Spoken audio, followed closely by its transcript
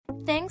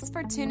Thanks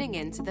for tuning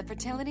in to the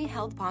Fertility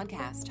Health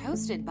Podcast,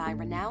 hosted by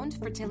renowned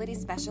fertility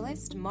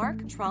specialist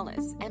Mark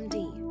Trollis,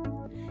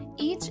 MD.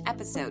 Each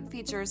episode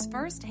features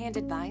first-hand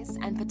advice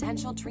and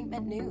potential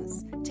treatment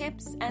news,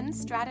 tips, and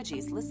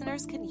strategies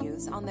listeners can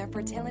use on their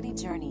fertility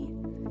journey.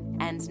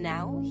 And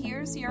now,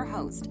 here's your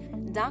host,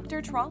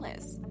 Dr.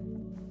 Trollis.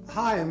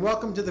 Hi, and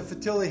welcome to the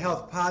Fertility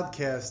Health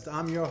Podcast.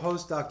 I'm your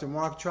host, Dr.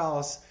 Mark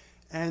Trollis,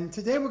 and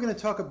today we're going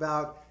to talk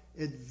about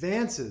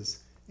advances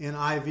in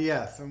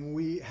IVF. And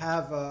we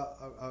have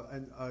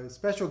a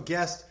special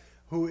guest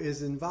who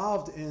is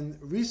involved in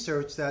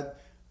research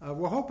that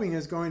we're hoping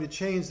is going to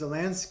change the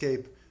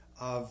landscape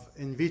of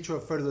in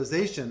vitro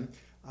fertilization.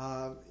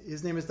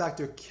 His name is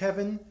Dr.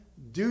 Kevin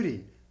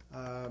Duty.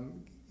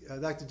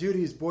 Dr.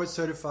 Duty is board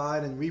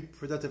certified in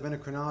reproductive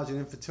endocrinology and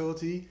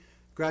infertility,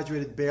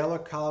 graduated Baylor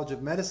College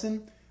of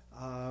Medicine,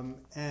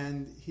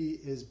 and he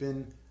has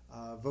been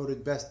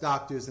voted Best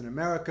Doctors in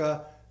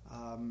America.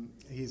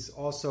 He's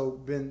also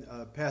been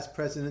past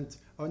president,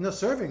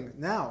 serving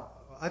now,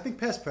 I think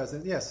past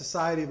president,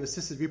 Society of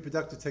Assisted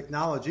Reproductive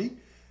Technology.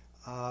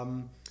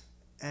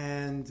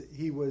 And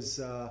he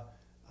was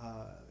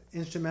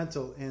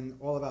instrumental in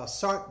all of our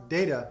SART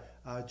data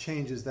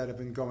changes that have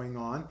been going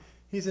on.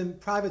 He's in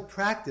private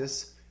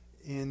practice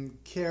in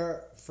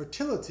Care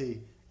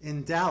Fertility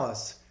in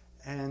Dallas.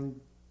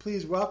 And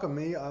please welcome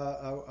me,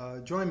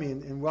 join me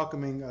in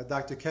welcoming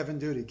Dr. Kevin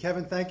Duty.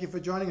 Kevin, thank you for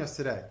joining us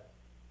today.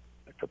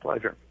 It's a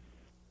pleasure.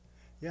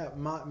 Yeah,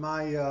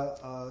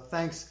 my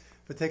thanks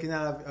for taking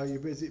out of your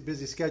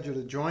busy schedule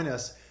to join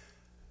us.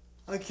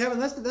 Kevin,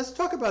 let's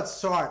talk about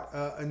SART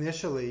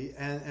initially,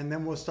 and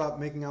then we'll start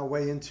making our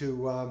way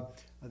into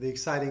the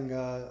exciting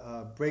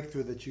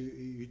breakthrough that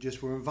you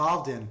just were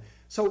involved in.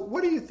 So,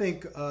 what do you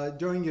think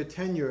during your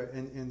tenure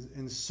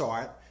in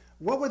SART?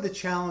 What were the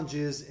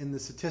challenges in the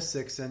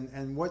statistics, and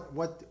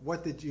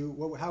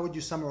how would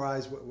you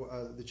summarize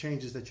the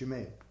changes that you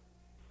made?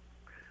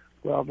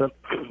 Well,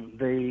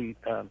 the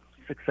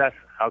success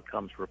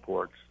outcomes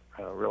reports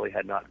really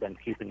had not been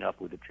keeping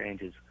up with the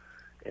changes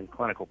in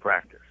clinical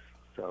practice.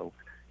 So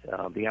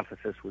the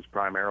emphasis was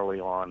primarily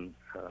on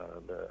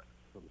the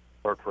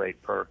birth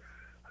rate per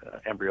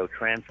embryo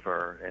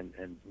transfer,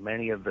 and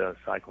many of the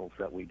cycles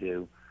that we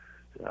do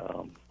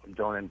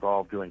don't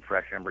involve doing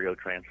fresh embryo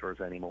transfers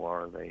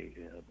anymore.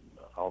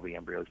 All the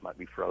embryos might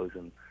be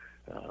frozen.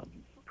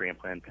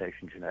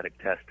 Pre-implantation genetic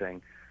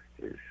testing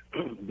is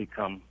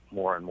become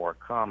more and more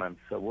common.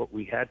 So what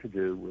we had to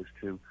do was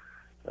to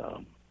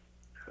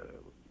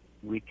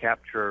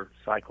recapture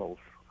cycles.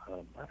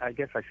 I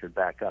guess I should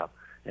back up.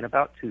 In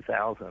about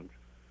 2000,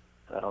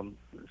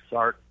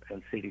 SART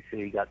and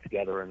CDC got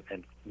together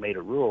and made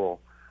a rule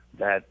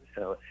that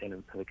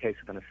in the case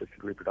of an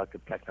assisted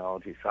reproductive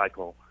technology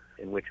cycle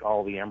in which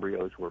all the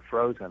embryos were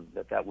frozen,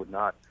 that would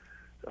not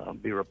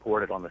be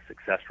reported on the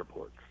success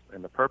reports.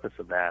 And the purpose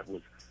of that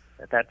was,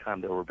 at that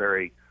time, there were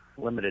very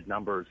limited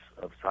numbers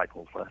of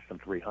cycles, less than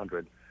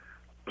 300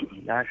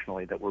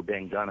 nationally, that were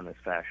being done in this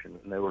fashion.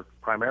 And they were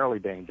primarily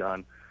being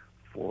done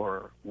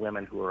for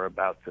women who are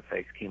about to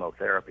face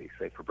chemotherapy,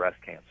 say for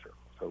breast cancer.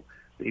 So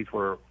these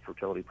were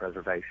fertility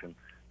preservation.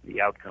 The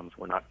outcomes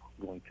were not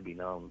going to be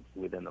known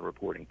within the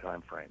reporting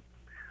time frame.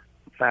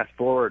 Fast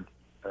forward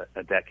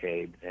a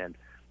decade, and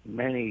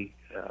many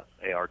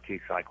ART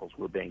cycles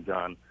were being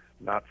done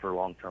not for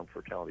long-term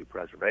fertility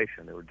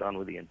preservation. They were done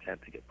with the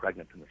intent to get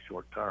pregnant in the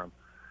short term.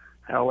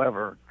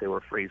 However, they were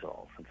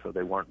freeze-alls, and so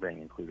they weren't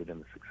being included in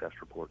the success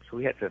report. So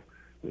we had to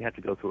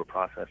go through a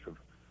process of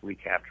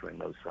recapturing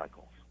those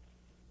cycles.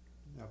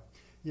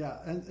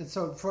 Yeah, and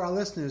so for our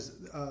listeners,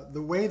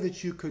 the way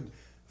that you could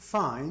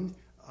find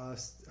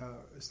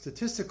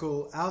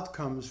statistical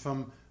outcomes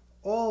from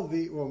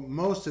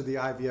most of the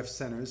IVF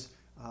centers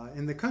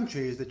in the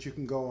country is that you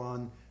can go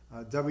on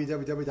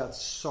www.sart.org.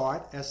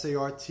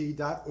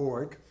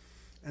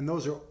 And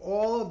those are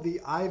all of the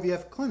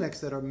IVF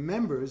clinics that are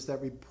members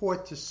that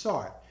report to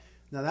SART.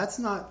 Now, that's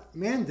not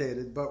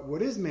mandated, but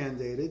what is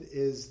mandated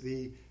is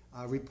the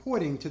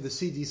reporting to the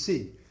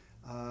CDC.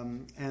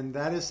 And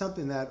that is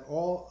something that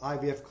all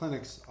IVF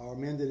clinics are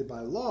mandated by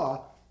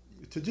law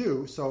to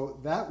do. So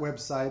that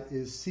website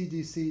is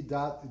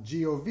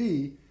cdc.gov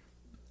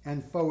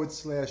and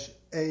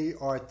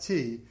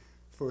 /ART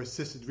for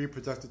assisted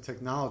reproductive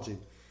technology.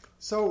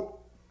 So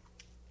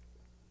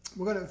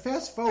we're going to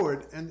fast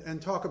forward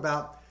and talk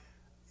about,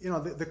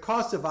 the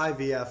cost of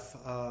IVF,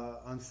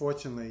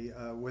 unfortunately,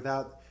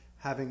 without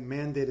having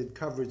mandated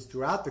coverage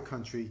throughout the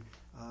country,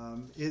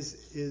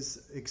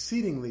 is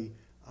exceedingly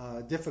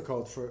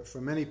difficult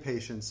for many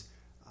patients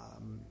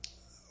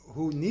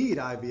who need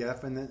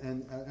IVF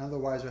and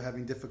otherwise are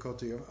having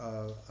difficulty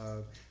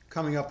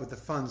coming up with the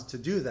funds to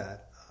do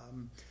that.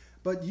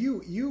 But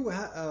you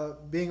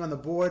being on the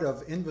board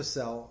of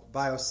INVOcell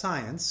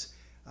Bioscience,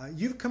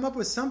 you've come up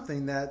with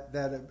something that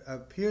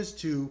appears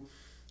to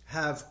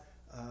have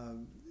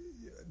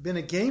been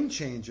a game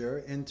changer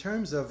in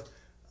terms of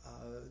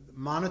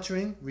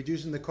monitoring,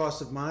 reducing the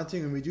cost of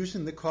monitoring, and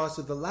reducing the cost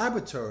of the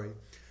laboratory.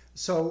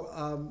 So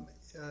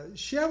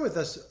share with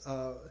us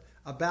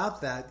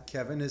about that,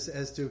 Kevin,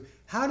 as to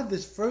how did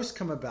this first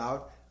come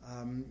about,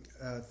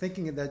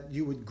 thinking that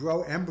you would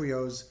grow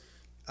embryos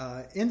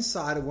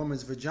inside a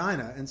woman's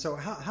vagina? And so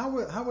how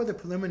were the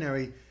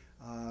preliminary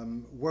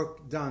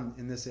work done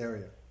in this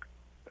area?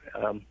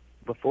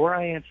 Before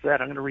I answer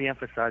that, I'm going to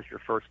reemphasize your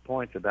first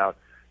point about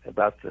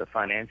the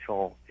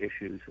financial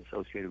issues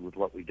associated with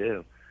what we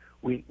do.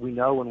 We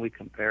know when we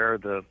compare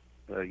the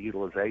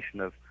utilization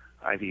of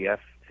IVF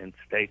in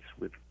states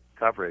with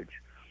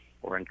coverage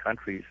or in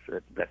countries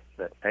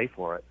that pay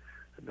for it,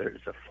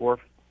 there's a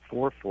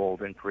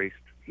fourfold increased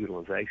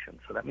utilization.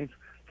 So that means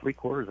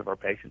 3/4 of our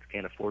patients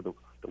can't afford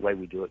the way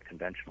we do it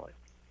conventionally.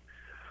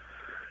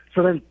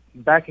 So then,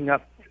 backing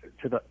up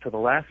to the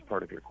last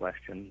part of your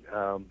question,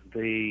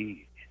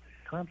 the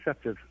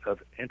concept of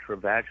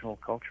intravaginal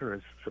culture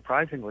is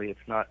surprisingly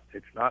it's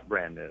not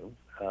brand new.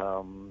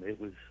 It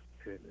was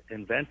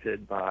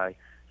invented by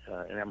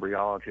an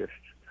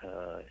embryologist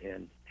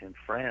in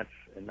France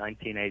in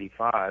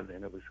 1985,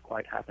 and it was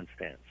quite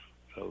happenstance.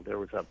 So there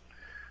was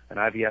an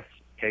IVF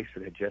case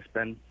that had just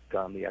been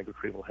done, the egg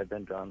retrieval had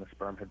been done, the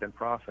sperm had been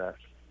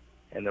processed,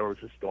 and there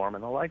was a storm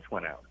and the lights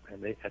went out.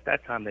 And at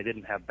that time they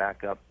didn't have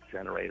backup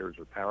generators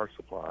or power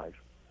supplies,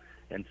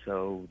 and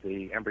so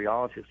the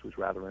embryologist was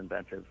rather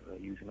inventive,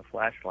 using a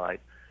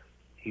flashlight.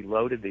 He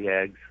loaded the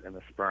eggs and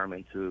the sperm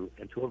into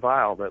a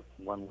vial that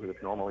one would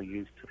have normally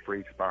used to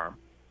freeze sperm,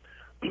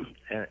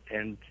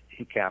 and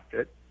he capped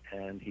it,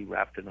 and he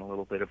wrapped it in a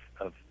little bit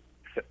of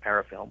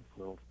parafilm, a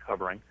little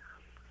covering,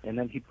 and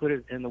then he put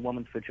it in the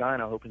woman's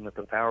vagina, hoping that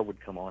the power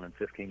would come on in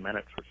 15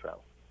 minutes or so.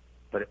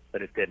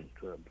 But it didn't.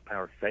 The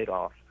power stayed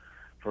off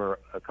for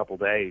a couple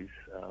days.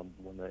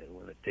 When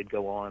it did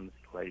go on,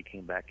 the lady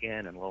came back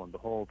in, and lo and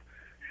behold,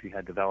 she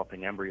had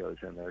developing embryos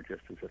in there,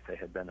 just as if they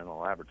had been in a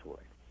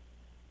laboratory.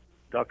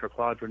 Dr.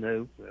 Claude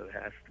Renou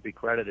has to be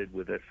credited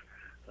with this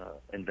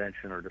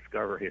invention or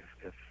discovery,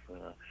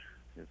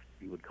 if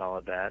you would call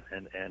it that.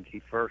 And he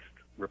first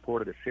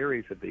reported a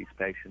series of these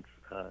patients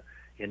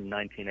in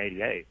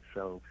 1988,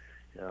 so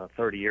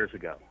 30 years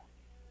ago.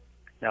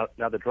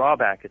 Now the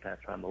drawback at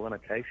that time, the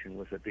limitation,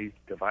 was that these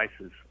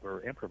devices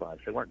were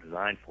improvised. They weren't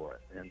designed for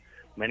it, and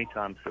many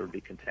times there would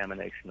be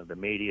contamination of the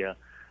media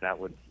that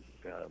would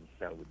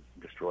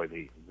destroy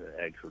the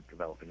eggs or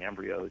developing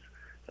embryos.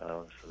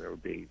 So there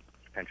would be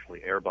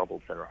potentially air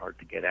bubbles that are hard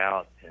to get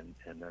out, and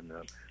then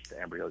the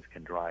embryos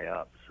can dry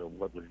up. So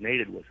what was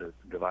needed was a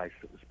device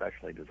that was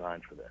specially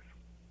designed for this.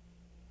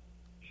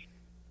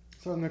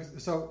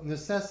 So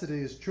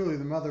necessity is truly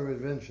the mother of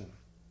invention.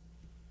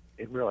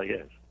 It really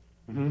is.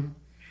 Mm-hmm.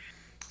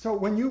 So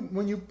when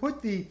you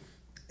put the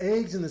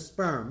eggs and the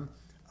sperm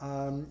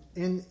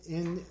in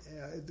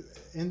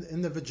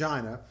the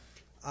vagina,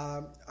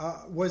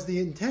 was the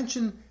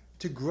intention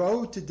to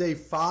grow to day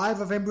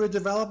 5 of embryo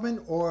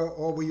development,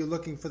 or were you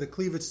looking for the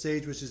cleavage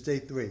stage, which is day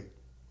 3?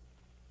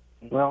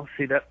 Well,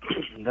 see,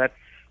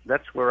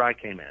 that's where I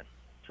came in.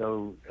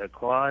 So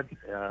Claude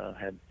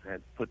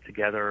had put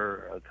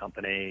together a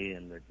company,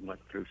 and it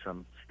went through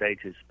some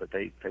stages, but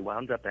they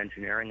wound up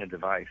engineering a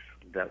device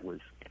that was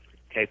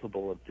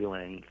capable of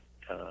doing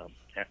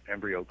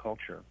embryo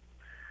culture,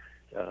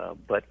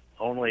 but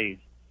only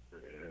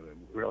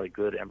really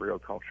good embryo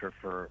culture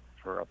for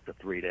up to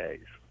 3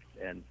 days.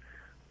 And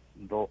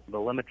the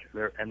limit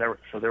there,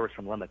 so there were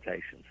some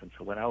limitations. And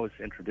so when I was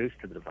introduced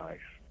to the device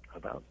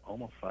about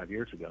almost 5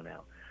 years ago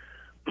now,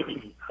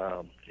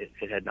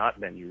 it had not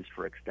been used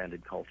for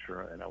extended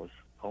culture, and I was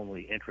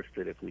only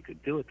interested if we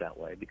could do it that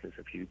way, because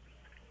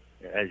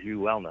as you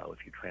well know,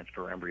 if you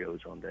transfer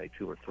embryos on day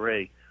 2 or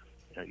 3,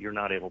 you're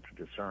not able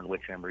to discern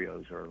which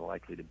embryos are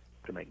likely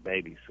to make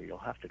babies, so you'll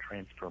have to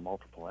transfer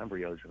multiple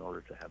embryos in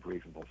order to have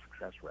reasonable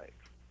success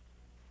rates.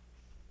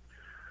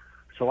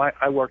 So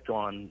I worked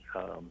on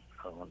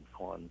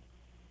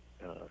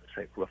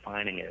say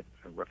refining it,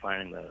 and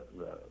refining the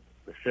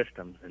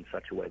system in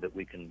such a way that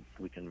we can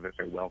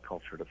very well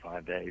culture to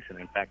 5 days, and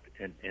in fact,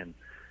 in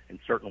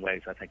certain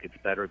ways, I think it's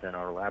better than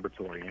our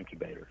laboratory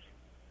incubators.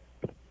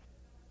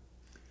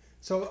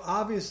 So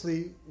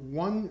obviously,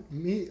 one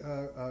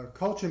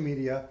culture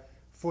media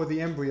for the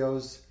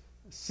embryos,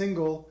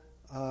 single,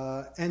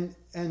 and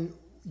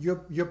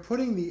you're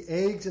putting the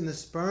eggs and the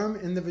sperm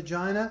in the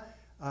vagina,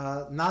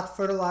 not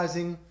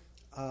fertilizing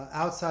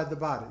outside the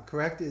body,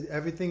 correct?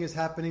 Everything is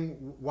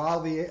happening while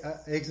the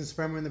eggs and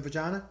sperm are in the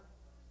vagina?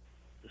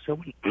 So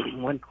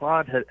when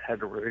Claude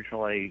had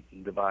originally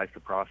devised the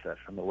process,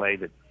 and the way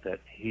that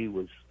he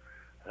was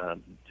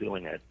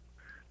doing it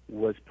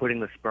was putting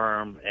the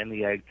sperm and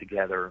the egg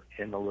together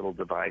in the little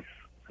device,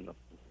 in the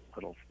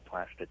little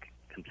plastic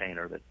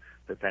container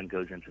that then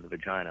goes into the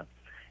vagina,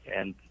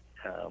 and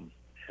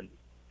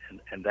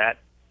that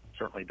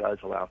certainly does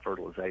allow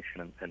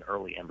fertilization and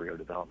early embryo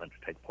development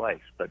to take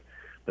place. But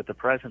the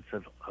presence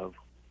of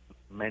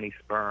many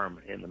sperm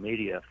in the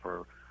media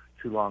for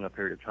too long a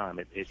period of time,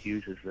 it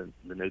uses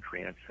the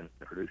nutrients and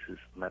produces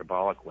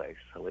metabolic waste.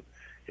 So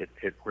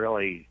it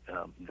really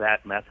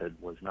that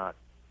method was not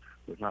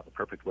the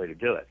perfect way to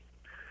do it.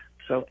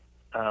 So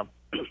I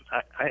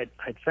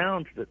had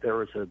found that there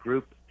was a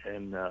group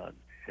in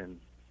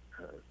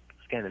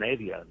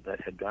Scandinavia that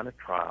had done a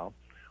trial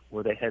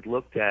where they had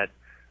looked at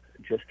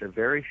just a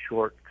very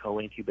short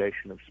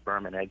co-incubation of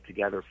sperm and egg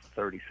together for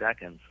 30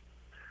 seconds,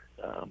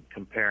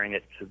 comparing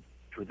it to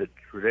the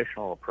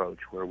traditional approach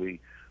where we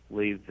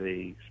leave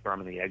the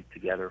sperm and the egg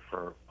together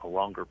for a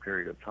longer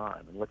period of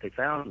time. And what they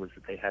found was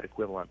that they had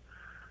equivalent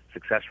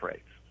success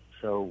rates.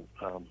 So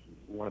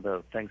one of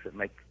the things that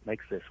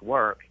makes this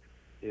work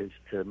is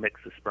to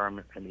mix the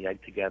sperm and the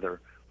egg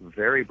together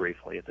very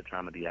briefly at the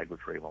time of the egg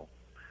retrieval.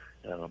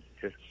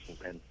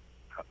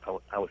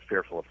 I was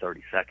fearful of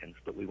 30 seconds,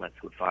 but we went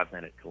to a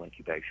 5-minute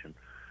co-incubation.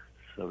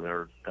 So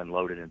they're then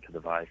loaded into the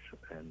device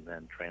and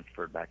then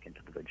transferred back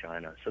into the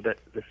vagina. So that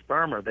the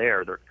sperm are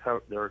there.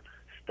 They're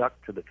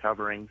stuck to the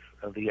coverings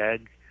of the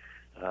egg,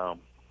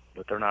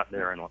 but they're not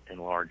there in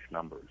large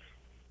numbers.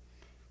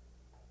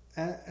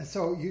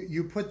 So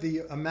you put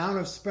the amount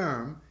of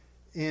sperm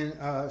in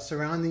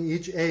surrounding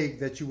each egg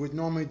that you would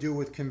normally do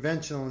with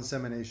conventional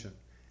insemination,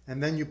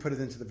 and then you put it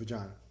into the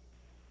vagina.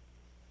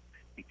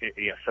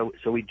 Yeah,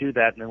 so we do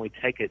that, and then we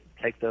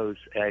take those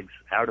eggs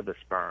out of the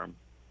sperm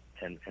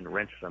and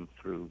rinse them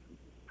through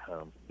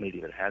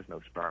media that has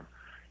no sperm,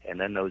 and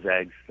then those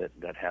eggs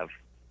that have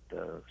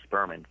the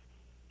sperm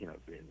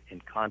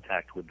in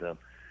contact with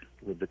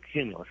the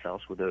cumulus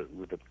cells, with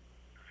the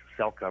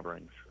cell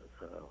coverings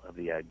of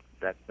the egg,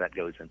 that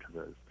goes into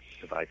the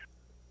device.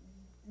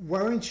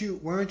 Weren't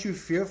you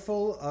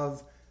fearful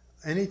of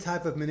any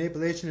type of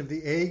manipulation of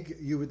the egg?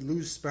 You would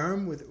lose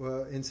sperm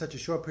in such a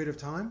short period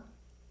of time.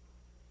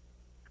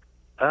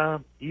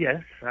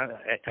 Yes, I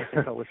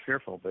think I was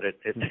fearful, but it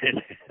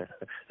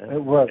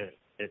works.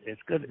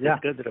 It's good. Yeah.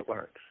 It's good that it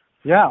works.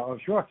 Yeah, oh,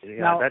 sure.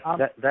 Yeah,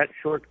 Now, that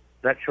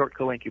short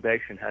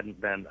co-incubation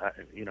hadn't been,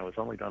 it was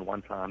only done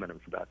one time, and it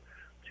was about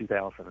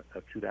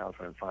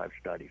 2005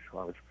 study. So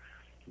I was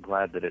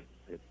glad that it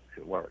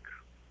works.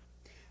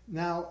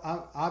 Now,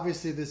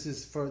 obviously, this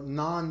is for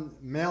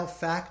non-male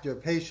factor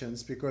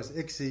patients because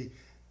ICSI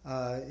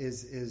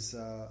is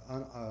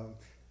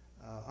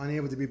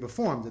unable to be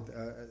performed.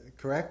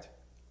 Correct?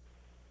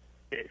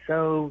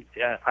 So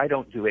I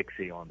don't do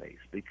ICSI on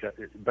these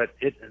but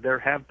there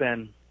have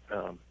been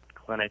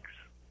clinics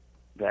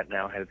that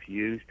now have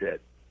used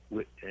it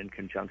in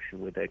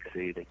conjunction with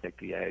ICSI. They take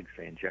the eggs,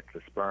 they inject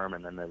the sperm,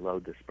 and then they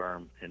load the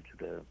sperm into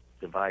the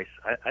device.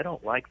 I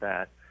don't like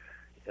that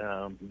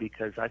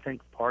because I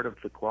think part of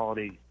the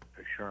quality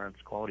assurance,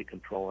 quality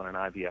control in an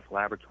IVF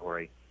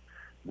laboratory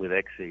with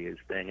ICSI is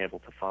being able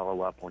to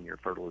follow up on your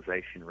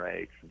fertilization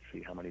rates and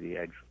see how many of the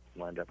eggs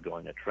will end up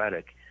going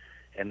atretic.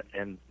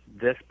 And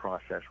this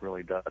process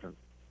really doesn't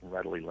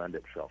readily lend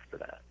itself to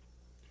that.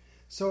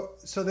 So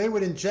they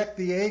would inject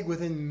the egg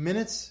within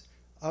minutes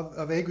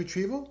of egg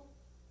retrieval?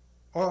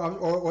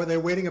 Or they're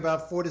waiting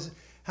about 4 to...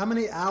 How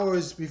many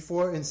hours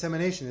before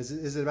insemination?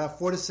 Is it about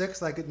 4 to 6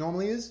 like it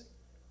normally is?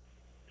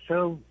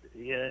 So,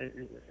 yeah,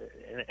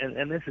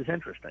 and this is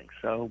interesting.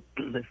 So,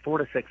 the 4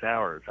 to 6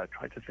 hours, I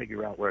tried to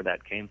figure out where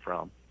that came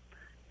from.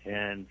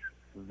 And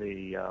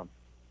the,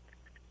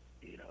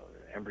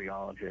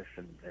 embryologists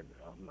and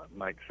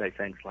might say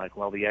things like,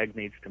 well, the egg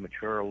needs to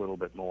mature a little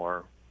bit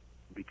more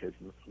because,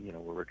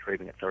 we're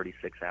retrieving at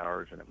 36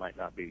 hours and it might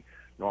not be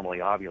normally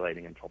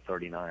ovulating until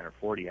 39 or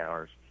 40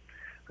 hours.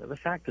 The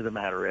fact of the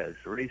matter is,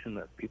 the reason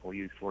that people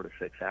use 4 to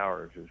 6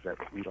 hours is that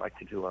we like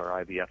to do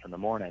our IVF in the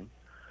morning,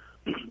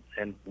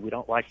 and we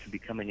don't like to be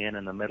coming in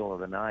the middle of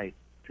the night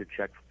to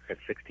check at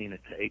 16 to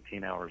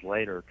 18 hours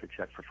later to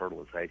check for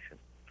fertilization.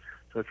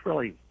 So it's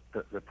really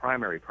the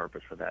primary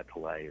purpose of that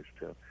delay is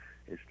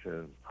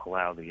to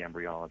allow the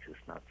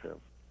embryologist not to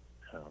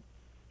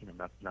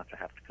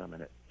have to come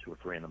in at 2 or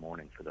 3 in the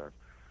morning for the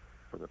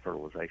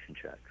fertilization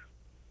checks.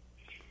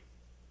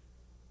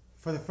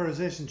 For the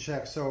fertilization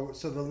check, so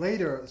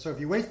if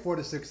you wait 4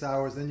 to 6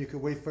 hours, then you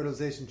could wait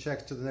fertilization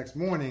checks to the next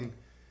morning.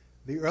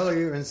 The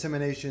earlier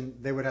insemination,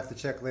 they would have to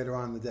check later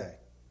on in the day.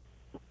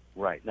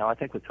 Right. Now, I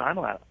think with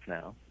time-lapse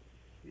now,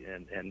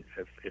 and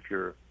if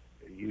you're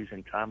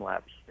using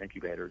time-lapse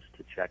incubators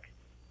to check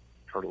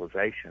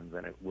fertilization,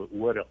 then it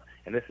would,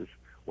 and this is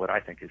what I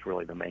think is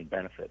really the main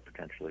benefit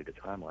potentially to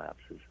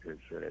time-lapse, is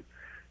that it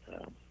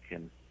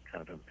can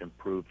kind of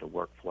improve the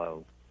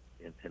workflow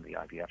in the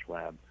IVF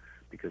lab,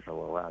 because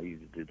it'll allow you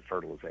to do the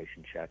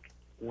fertilization check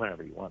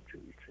whenever you want to.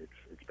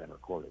 It's been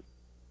recorded.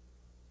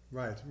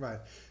 Right.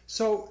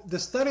 So the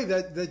study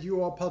that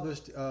you all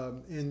published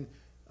in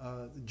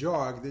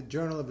JARG, the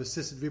Journal of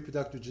Assisted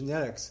Reproductive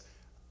Genetics,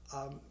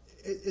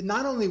 it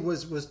not only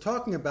was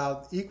talking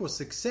about equal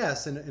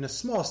success in a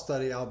small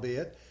study,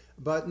 albeit,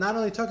 but not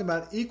only talking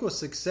about equal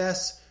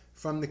success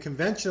from the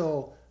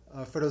conventional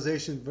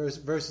fertilization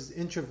versus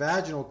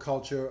intravaginal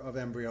culture of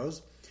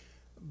embryos,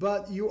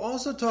 but you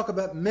also talk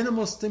about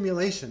minimal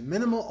stimulation,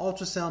 minimal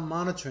ultrasound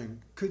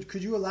monitoring.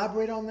 Could you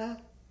elaborate on that?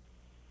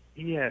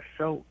 Yes.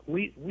 So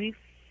we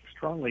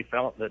strongly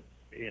felt that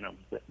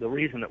the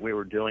reason that we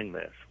were doing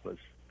this was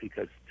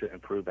because to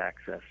improve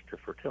access to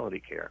fertility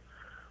care,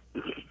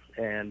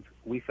 and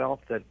we felt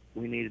that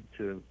we needed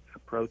to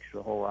approach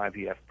the whole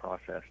IVF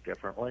process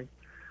differently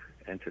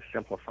and to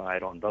simplify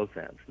it on both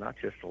ends, not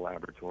just the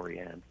laboratory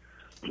end,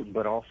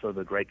 but also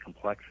the great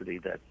complexity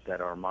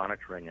that our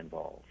monitoring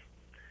involves.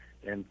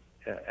 And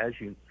as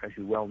you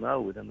well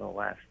know, within the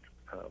last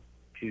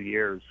few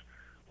years,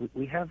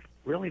 we have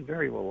really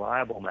very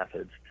reliable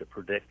methods to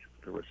predict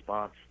the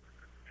response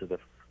to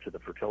the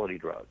fertility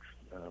drugs.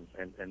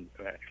 And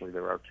actually,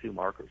 there are two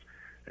markers.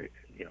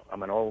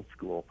 I'm an old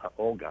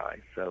guy,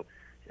 so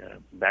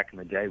back in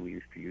the day, we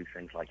used to use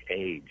things like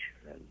age,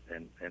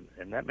 and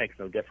that makes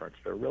no difference.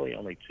 There are really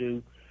only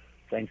two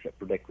things that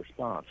predict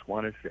response.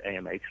 One is the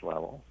AMH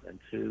level, and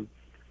two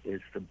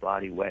is the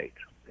body weight.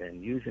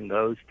 And using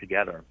those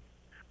together,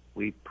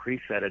 we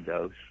preset a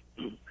dose,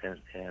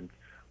 and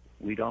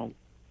we don't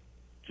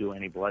do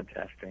any blood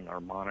testing or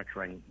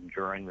monitoring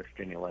during the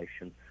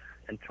stimulation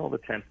until the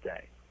 10th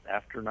day.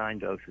 After 9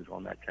 doses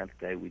on that 10th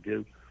day, we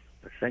do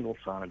a single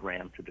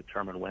sonogram to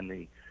determine when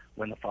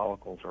the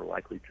follicles are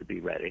likely to be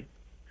ready,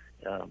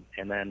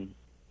 and then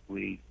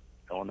we,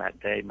 on that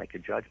day, make a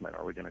judgment.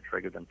 Are we going to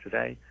trigger them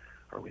today?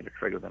 Are we going to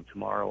trigger them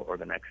tomorrow or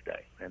the next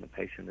day? And the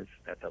patient is,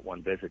 at that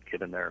one visit,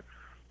 given their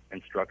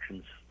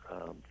instructions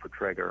for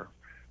trigger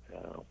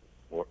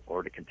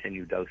or to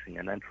continue dosing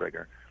and then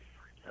trigger,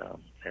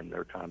 and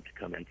their time to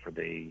come in for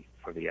the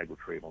egg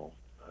retrieval.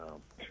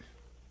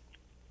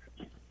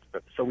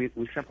 So we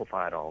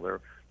simplify it all.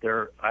 There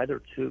are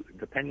either two,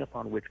 depending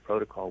upon which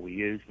protocol we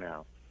use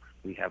now,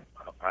 we have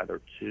either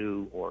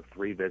 2 or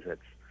 3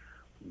 visits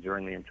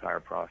during the entire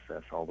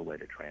process all the way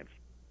to transfer.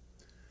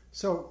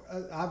 So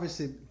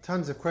obviously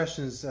tons of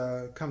questions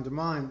come to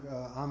mind.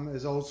 I'm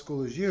as old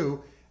school as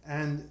you,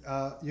 and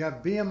you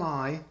have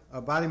BMI,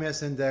 body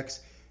mass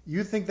index.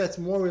 You think that's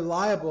more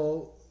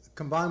reliable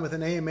combined with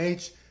an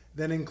AMH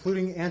than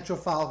including antral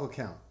follicle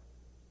count?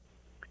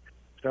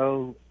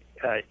 So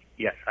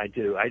yes, I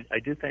do. I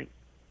do think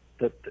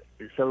that,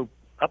 so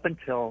up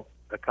until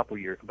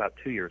about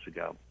 2 years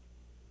ago,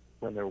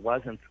 when there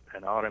wasn't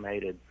an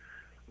automated,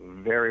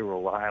 very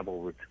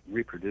reliable,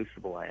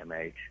 reproducible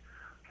AMH,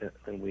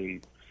 then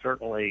we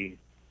certainly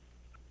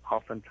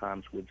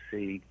oftentimes would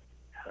see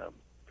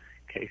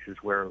cases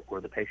where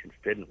the patients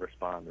didn't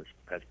respond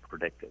as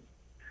predicted.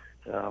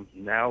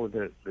 Now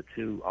the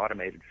 2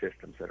 automated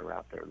systems that are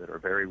out there that are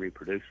very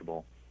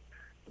reproducible,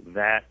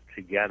 that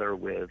together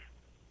with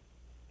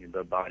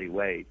the body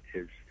weight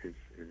is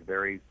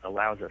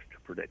allows us to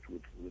predict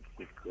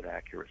with good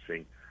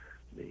accuracy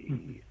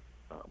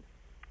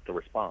the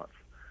response.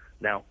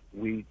 Now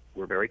we're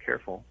very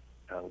careful.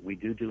 We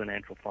do an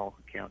antral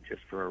follicle count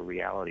just for a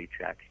reality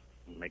check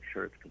and make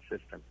sure it's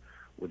consistent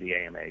with the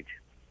AMH,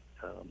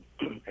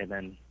 and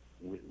then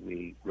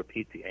we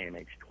repeat the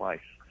AMH twice.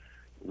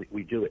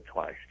 We do it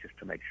twice just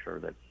to make sure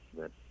that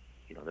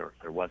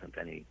there wasn't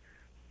any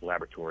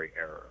laboratory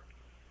error.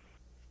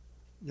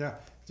 Yeah,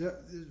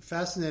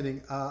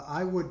 fascinating.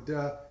 I would,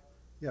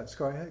 yes,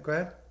 go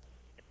ahead.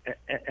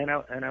 And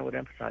I would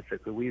emphasize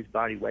that we use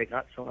body weight,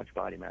 not so much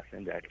body mass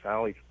index. I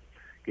always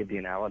give the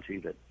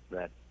analogy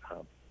that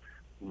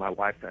my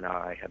wife and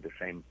I have the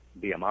same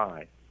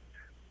BMI,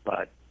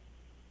 but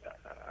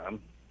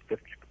I'm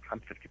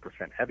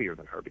 50% heavier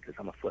than her because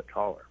I'm a foot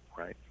taller,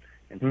 right?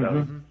 And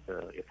so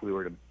if we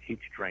were to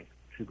each drink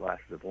 2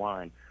 glasses of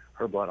wine,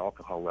 her blood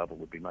alcohol level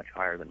would be much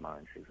higher than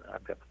mine.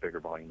 I've got the bigger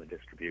volume of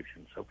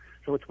distribution, so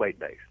it's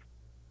weight-based.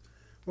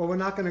 Well, we're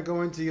not going to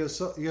go into your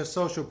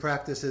social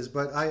practices,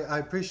 but I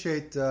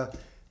appreciate the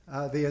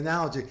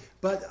analogy.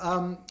 But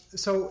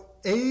so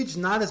age,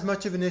 not as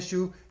much of an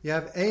issue. You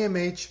have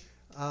AMH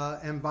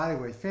and body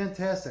weight.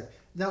 Fantastic.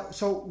 Now,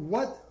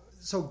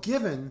 so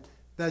given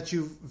that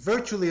you've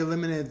virtually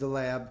eliminated the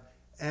lab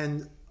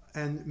and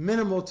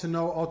minimal to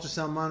no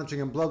ultrasound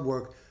monitoring and blood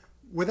work,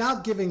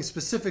 without giving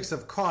specifics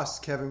of costs,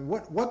 Kevin,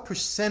 what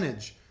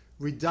percentage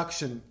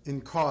reduction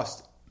in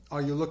cost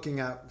are you looking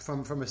at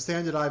from a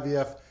standard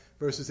IVF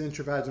versus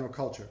intravaginal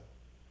culture?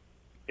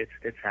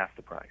 It's half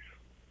the price.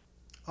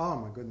 Oh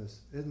my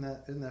goodness! Isn't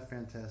that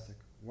fantastic?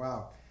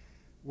 Wow.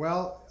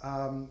 Well,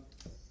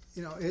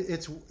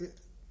 it's.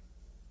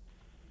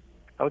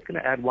 I was going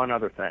to add one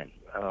other thing.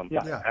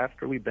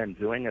 After we've been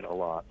doing it a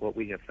lot, what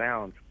we have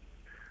found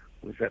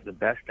was that the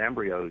best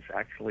embryos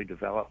actually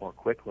develop more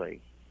quickly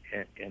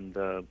in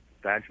the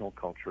vaginal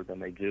culture than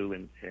they do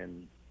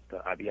in the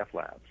IVF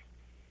labs.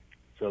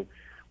 So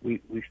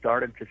we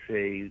started to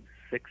see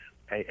 6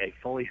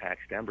 fully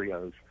hatched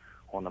embryos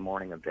on the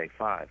morning of day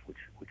 5,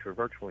 which are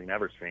virtually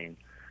never seen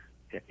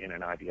in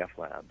an IVF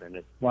lab, and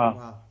it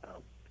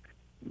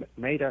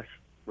made us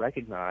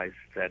recognize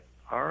that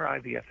our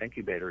IVF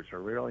incubators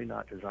are really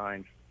not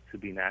designed to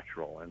be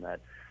natural, and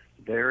that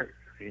they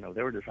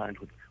were designed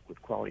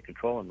with quality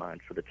control in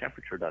mind, so the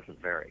temperature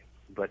doesn't vary.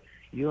 But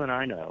you and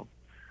I know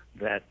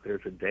that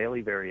there's a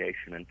daily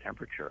variation in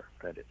temperature,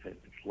 that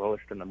it's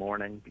lowest in the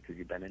morning because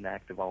you've been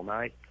inactive all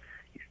night.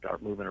 You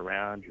start moving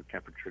around, your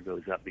temperature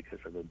goes up because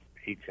of the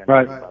heat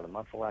generated by the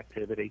muscle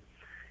activity,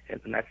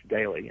 and that's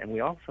daily. And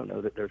we also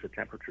know that there's a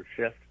temperature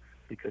shift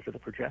because of the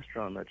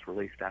progesterone that's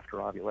released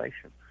after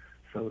ovulation.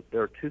 So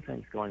there are 2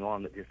 things going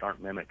on that just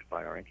aren't mimicked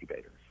by our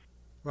incubators.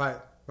 Right.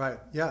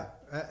 Yeah,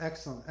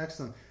 excellent.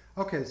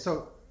 Okay,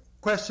 so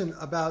question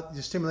about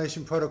your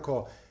stimulation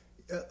protocol.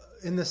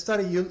 in the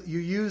study you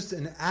used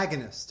an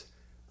agonist.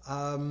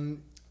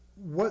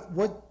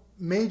 What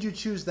made you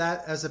choose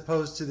that as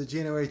opposed to the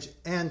GnRH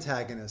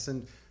antagonist?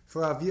 And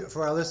for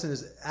our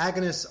listeners,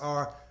 agonists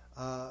are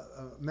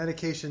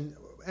medication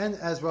and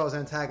as well as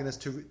antagonists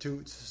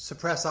to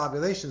suppress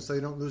ovulation so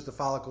you don't lose the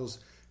follicles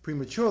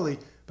prematurely.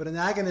 But an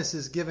agonist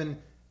is given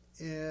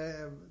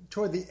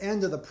toward the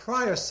end of the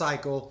prior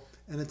cycle,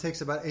 and it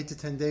takes about 8 to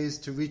 10 days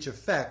to reach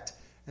effect,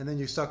 and then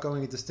you start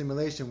going into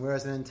stimulation.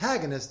 Whereas an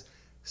antagonist,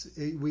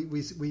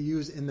 we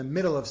use in the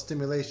middle of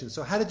stimulation.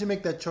 So how did you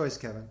make that choice,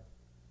 Kevin?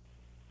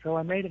 So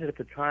I made it at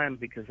the time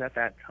because at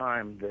that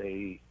time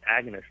the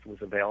agonist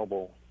was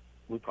available,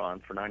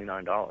 Lupron, for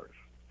 $99,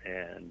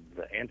 and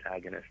the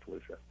antagonist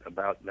was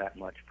about that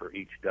much for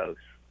each dose.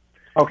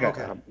 Okay.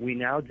 We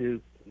now do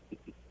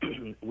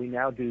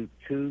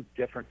 2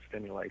 different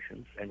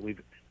stimulations, and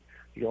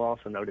you'll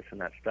also notice in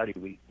that study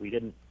we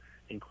didn't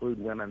include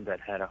women that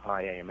had a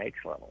high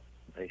AMH level.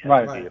 They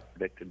had to be a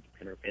predicted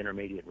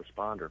intermediate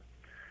responder.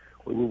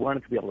 We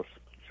wanted to be able to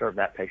serve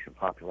that patient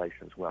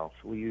population as well,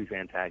 so we use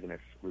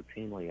antagonists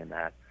routinely in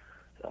that.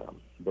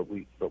 But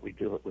we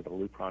do it with a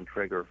Lupron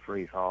trigger,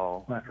 freeze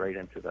all, straight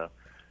into the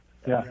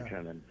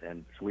estrogen,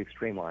 and so we've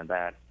streamlined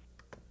that.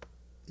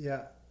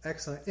 Yeah,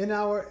 excellent. In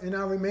our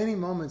remaining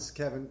moments,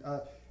 Kevin,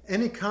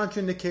 any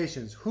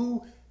contraindications?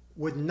 Who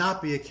would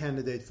not be a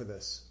candidate for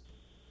this?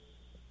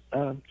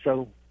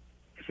 So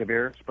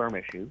severe sperm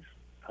issues,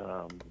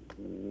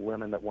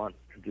 women that want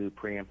to do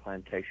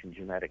pre-implantation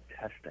genetic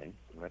testing.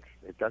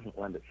 It doesn't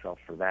lend itself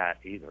for that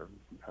either,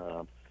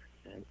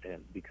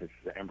 and because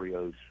the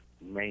embryos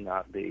may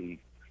not be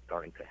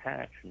starting to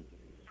hatch, and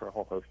for a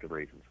whole host of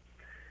reasons.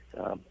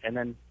 And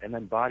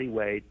then body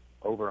weight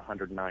over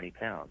 190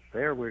 pounds.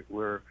 There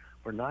we're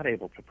not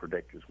able to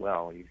predict as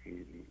well.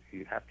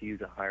 You have to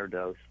use a higher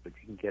dose, but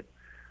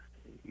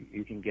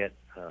you can get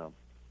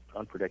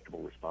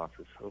unpredictable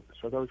responses.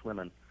 So those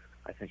women,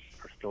 I think,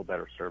 are still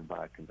better served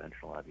by a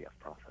conventional IVF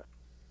process.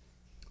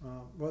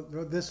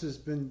 Well, this has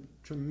been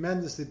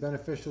tremendously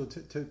beneficial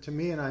to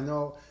me, and I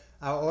know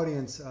our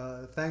audience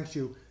thanks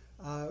you.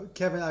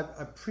 Kevin, I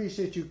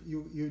appreciate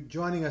you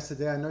joining us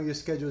today. I know your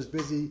schedule is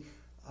busy.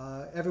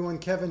 Everyone,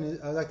 Kevin,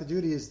 Dr.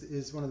 Judy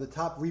is one of the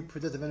top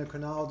reproductive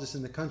endocrinologists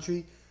in the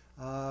country,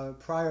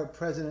 prior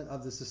president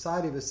of the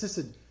Society of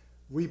Assisted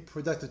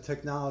Reproductive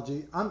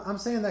Technology. I'm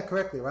saying that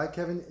correctly, right,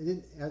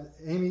 Kevin?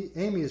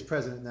 Amy is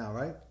president now,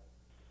 right?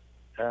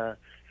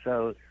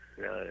 So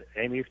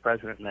Amy is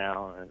president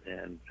now,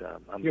 and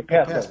I'm You're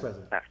past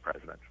president. Past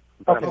president.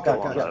 Okay, I'm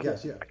still on the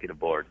executive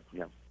board.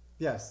 Yeah.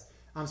 Yes,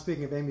 I'm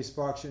speaking of Amy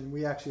Sparks, and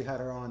we actually had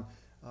her on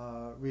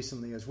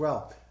recently as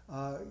well.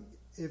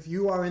 If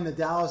you are in the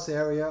Dallas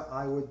area,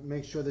 I would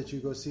make sure that you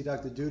go see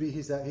Dr. Duty.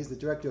 He's the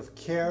director of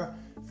Care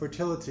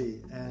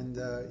Fertility, and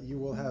you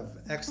will have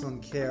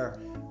excellent care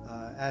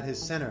at his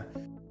center.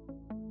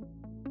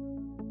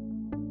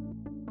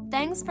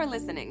 Thanks for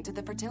listening to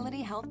the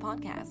Fertility Health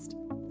Podcast.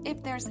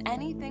 If there's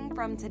anything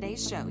from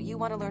today's show you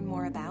want to learn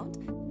more about,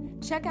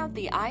 check out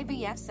the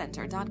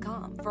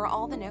IVFcenter.com for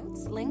all the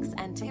notes, links,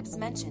 and tips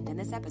mentioned in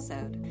this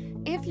episode.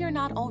 If you're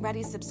not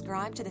already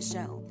subscribed to the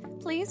show,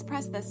 please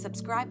press the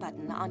subscribe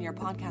button on your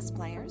podcast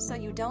player so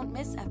you don't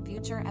miss a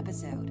future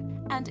episode.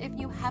 And if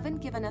you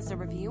haven't given us a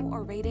review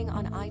or rating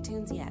on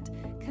iTunes yet,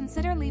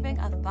 consider leaving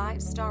a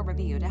 5-star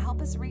review to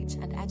help us reach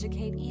and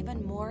educate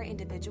even more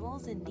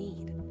individuals in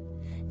need.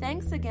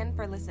 Thanks again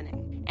for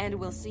listening, and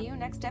we'll see you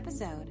next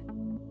episode.